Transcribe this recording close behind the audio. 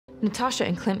Natasha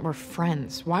and Clint were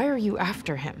friends. Why are you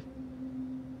after him?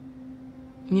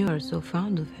 You are so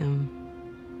fond of him.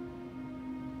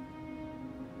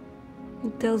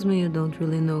 It tells me you don't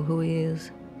really know who he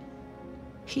is.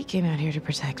 He came out here to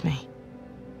protect me.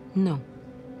 No.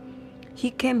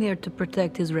 He came here to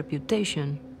protect his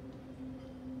reputation.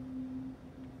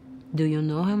 Do you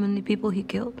know how many people he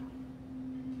killed?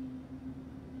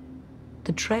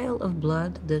 The trail of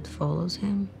blood that follows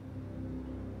him,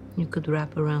 you could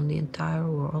wrap around the entire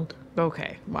world.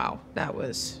 Okay, wow, that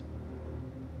was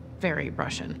very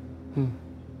Russian.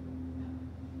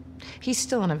 He's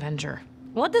still an Avenger.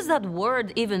 What does that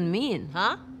word even mean,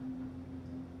 huh?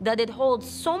 That it holds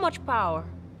so much power.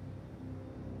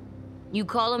 You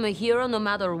call him a hero no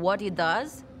matter what he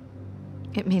does?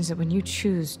 It means that when you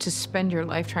choose to spend your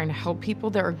life trying to help people,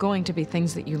 there are going to be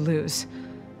things that you lose.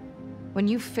 When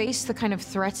you face the kind of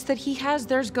threats that he has,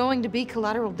 there's going to be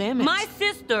collateral damage. My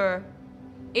sister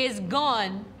is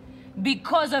gone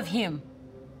because of him.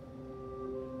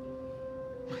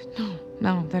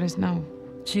 No, that is no.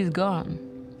 She's gone.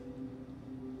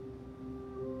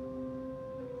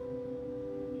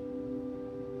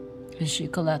 Is she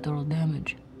collateral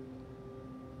damage?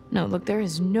 No, look, there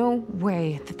is no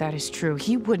way that that is true.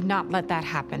 He would not let that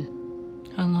happen.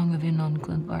 How long have you known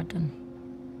Clint Barton?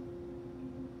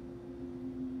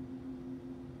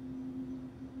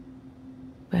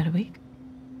 About a week.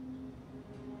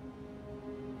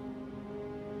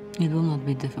 It will not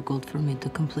be difficult for me to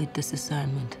complete this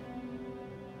assignment.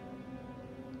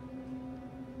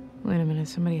 Wait a minute,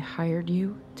 somebody hired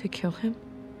you to kill him?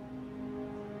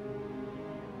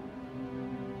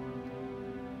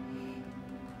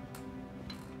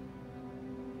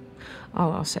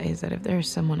 All I'll say is that if there's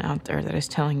someone out there that is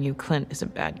telling you Clint is a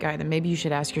bad guy, then maybe you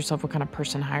should ask yourself what kind of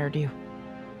person hired you.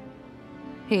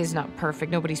 He is not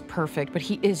perfect, nobody's perfect, but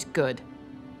he is good.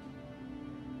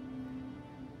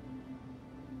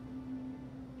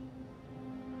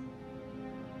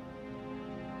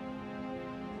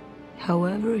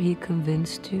 However he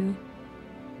convinced you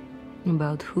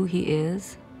about who he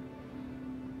is,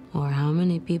 or how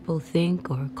many people think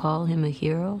or call him a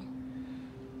hero,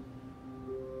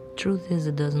 truth is,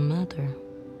 it doesn't matter.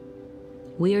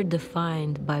 We are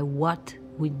defined by what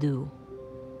we do,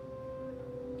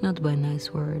 not by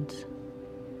nice words.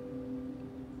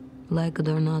 Like it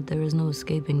or not, there is no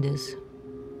escaping this.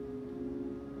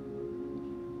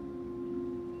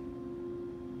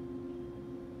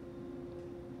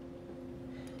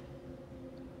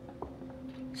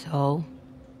 So,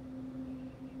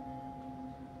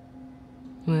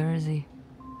 where is he?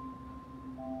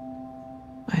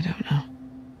 I don't know.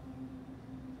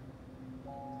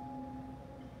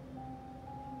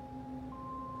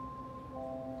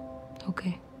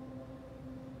 Okay.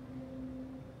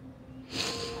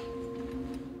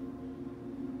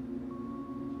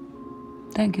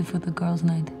 Thank you for the girls'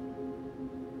 night.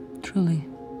 Truly.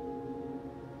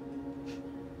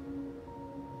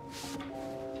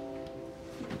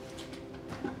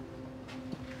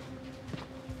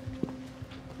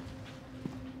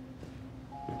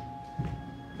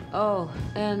 Oh,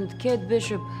 and Kate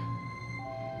Bishop,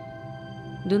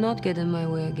 do not get in my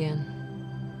way again.